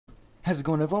How's it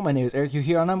going, everyone? My name is Eric Hugh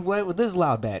here, and I'm with this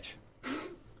loud batch.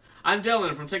 I'm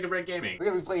Dylan from Take a Break Gaming. We're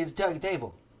gonna be playing Tug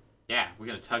Table. Yeah, we're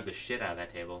gonna tug the shit out of that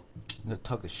table. I'm gonna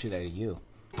tug the shit out of you.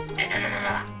 No.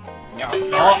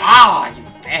 Oh, ah, you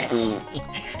bitch!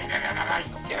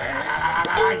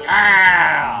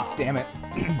 Damn it.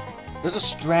 There's a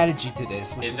strategy to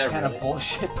this, which is kind of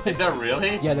bullshit. Is there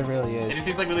really? Yeah, there really is. It just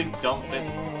seems like really dumb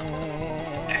physics.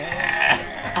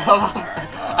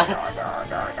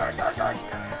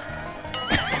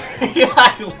 He's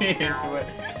like leaning into it.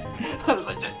 I'm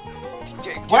such a...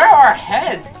 Where are our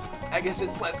heads? I guess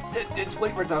it's less. It's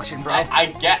weight reduction, bro.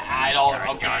 I don't.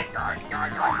 Okay.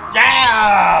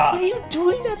 Yeah! What are you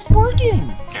doing? That's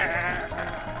working.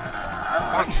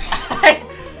 I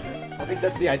think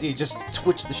that's the idea. Just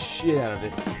twitch the shit out of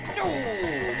it. No.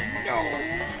 Go.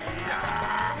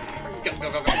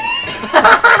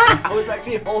 I was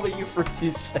actually holding you for a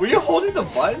few seconds. Were you holding the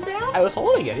button down? I was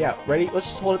holding it. Yeah. Ready? Let's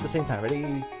just hold it at the same time.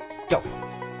 Ready? Go.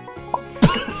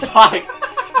 Fuck.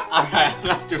 Alright, I'm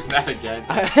not doing that again.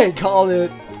 I called it.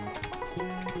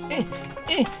 I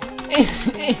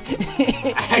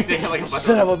actually hit like a button.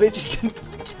 Son of a bitch.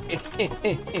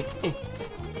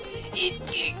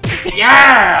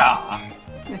 Yeah! I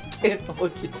can't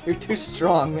hold you. You're too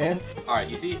strong, man. Alright,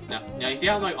 you see now you see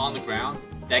how I'm like on the ground?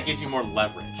 That gives you more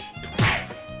leverage and power.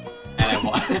 And I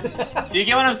want. Do you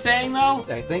get what I'm saying though?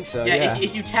 I think so. Yeah, Yeah.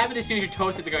 if you tap it as soon as you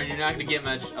toast hit the ground, you're not gonna get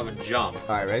much of a jump.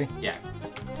 Alright, ready? Yeah.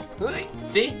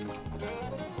 See?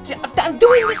 I'm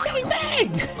doing the same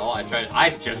thing! Oh, I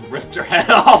just ripped your head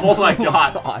off. Oh my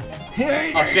god. God.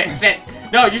 Oh shit.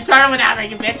 No, you started without me,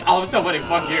 you bitch. Oh, I'm still winning.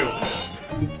 Fuck you.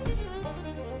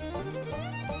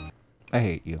 I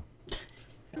hate you.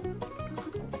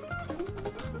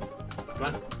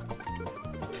 Come on.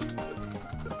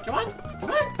 Come on.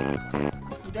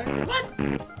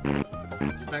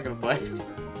 She's not gonna play.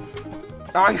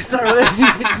 Oh, you started with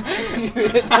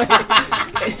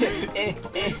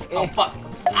Oh fuck.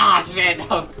 Ah shit. That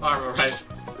was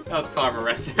karma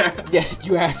right there. Yeah,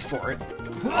 you asked for it.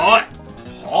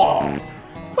 Oh.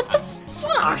 What the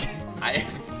fuck?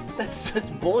 That's such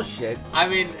bullshit. I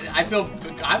mean, I'm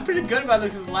pretty good about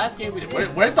this because the last game we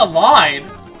did. Where's the line?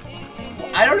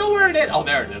 I don't know where it is. Oh,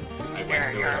 there it is.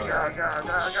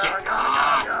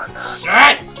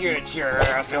 Shit! Get your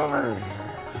ass over.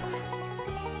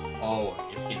 Oh,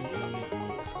 it's getting me.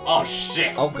 Oh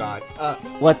shit! Oh god.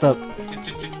 What the?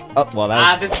 Oh, well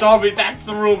that was... that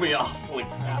threw me off. Holy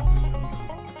crap.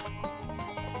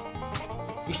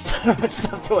 You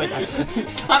stop doing that.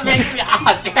 Stop making me.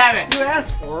 Ah, damn it! You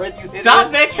asked for it. You did Stop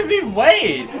it. making me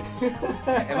wait!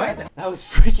 That was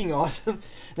freaking awesome.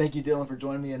 Thank you, Dylan, for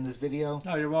joining me in this video.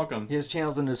 Oh, you're welcome. His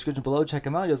channel's in the description below. Check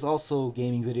him out. He does also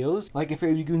gaming videos. Like and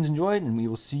favorite you goons enjoyed, and we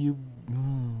will see you.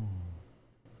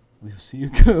 We will see you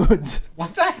goons.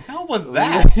 What the hell was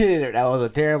that? That was a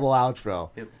terrible outro.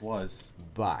 It was.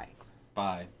 Bye.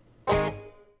 Bye.